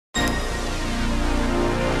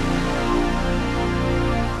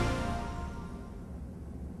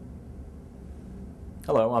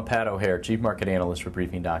Hello, I'm Pat O'Hare, Chief Market Analyst for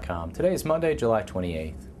Briefing.com. Today is Monday, July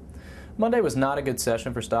 28th. Monday was not a good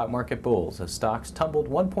session for stock market bulls as stocks tumbled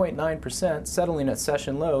 1.9%, settling at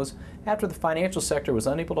session lows after the financial sector was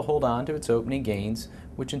unable to hold on to its opening gains,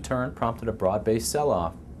 which in turn prompted a broad-based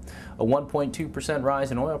sell-off. A 1.2%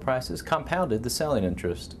 rise in oil prices compounded the selling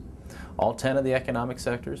interest. All 10 of the economic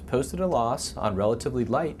sectors posted a loss on relatively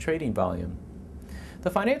light trading volume. The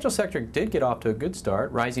financial sector did get off to a good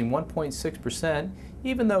start, rising 1.6%,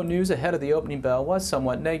 even though news ahead of the opening bell was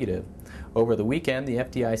somewhat negative. Over the weekend, the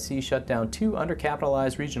FDIC shut down two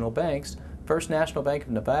undercapitalized regional banks, First National Bank of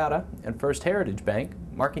Nevada and First Heritage Bank,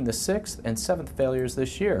 marking the sixth and seventh failures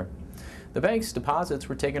this year. The bank's deposits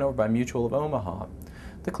were taken over by Mutual of Omaha.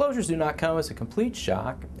 The closures do not come as a complete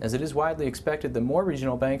shock, as it is widely expected that more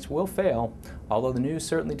regional banks will fail, although the news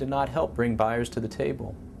certainly did not help bring buyers to the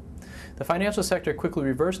table. The financial sector quickly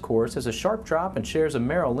reversed course as a sharp drop in shares of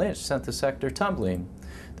Merrill Lynch sent the sector tumbling.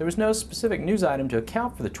 There was no specific news item to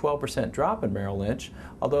account for the 12% drop in Merrill Lynch,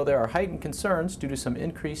 although there are heightened concerns due to some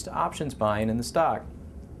increased options buying in the stock.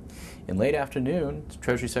 In late afternoon,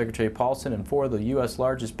 Treasury Secretary Paulson and four of the U.S.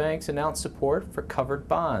 largest banks announced support for covered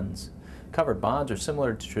bonds. Covered bonds are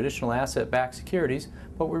similar to traditional asset-backed securities,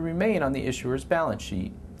 but will remain on the issuer's balance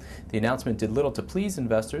sheet. The announcement did little to please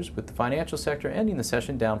investors, with the financial sector ending the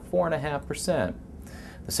session down 4.5%.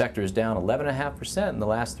 The sector is down 11.5% in the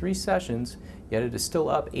last three sessions, yet it is still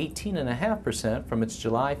up 18.5% from its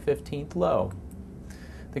July 15th low.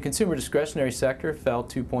 The consumer discretionary sector fell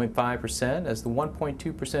 2.5% as the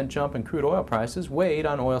 1.2% jump in crude oil prices weighed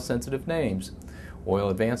on oil-sensitive names. Oil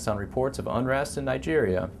advanced on reports of unrest in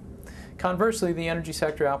Nigeria. Conversely, the energy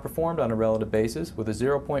sector outperformed on a relative basis with a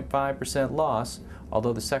 0.5% loss,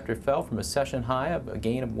 although the sector fell from a session high of a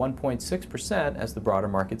gain of 1.6% as the broader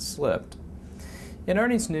market slipped. In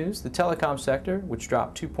earnings news, the telecom sector, which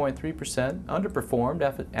dropped 2.3%,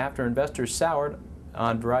 underperformed after investors soured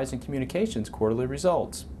on Verizon Communications' quarterly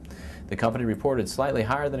results. The company reported slightly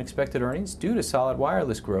higher than expected earnings due to solid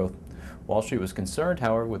wireless growth. Wall Street was concerned,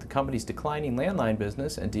 however, with the company's declining landline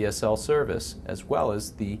business and DSL service, as well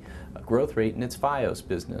as the growth rate in its Fios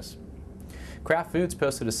business. Kraft Foods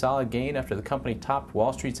posted a solid gain after the company topped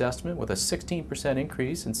Wall Street's estimate with a 16%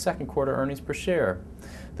 increase in second quarter earnings per share.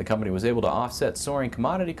 The company was able to offset soaring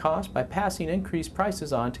commodity costs by passing increased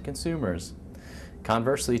prices on to consumers.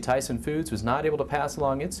 Conversely, Tyson Foods was not able to pass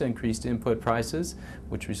along its increased input prices,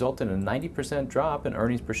 which resulted in a 90% drop in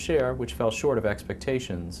earnings per share, which fell short of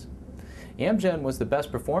expectations. Amgen was the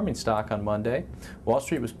best performing stock on Monday. Wall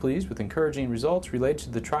Street was pleased with encouraging results related to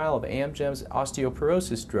the trial of Amgen's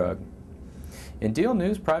osteoporosis drug. In deal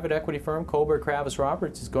news, private equity firm Kohlberg Kravis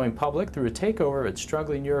Roberts is going public through a takeover of its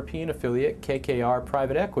struggling European affiliate KKR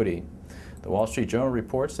Private Equity. The Wall Street Journal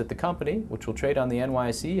reports that the company, which will trade on the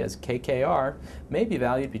NYSE as KKR, may be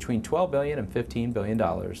valued between $12 billion and $15 billion.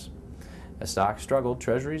 As stocks struggled,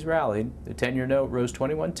 treasuries rallied. The 10-year note rose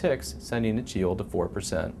 21 ticks, sending its yield to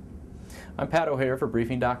 4%. I'm Pat O'Hare for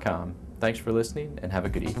Briefing.com. Thanks for listening and have a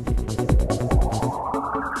good evening.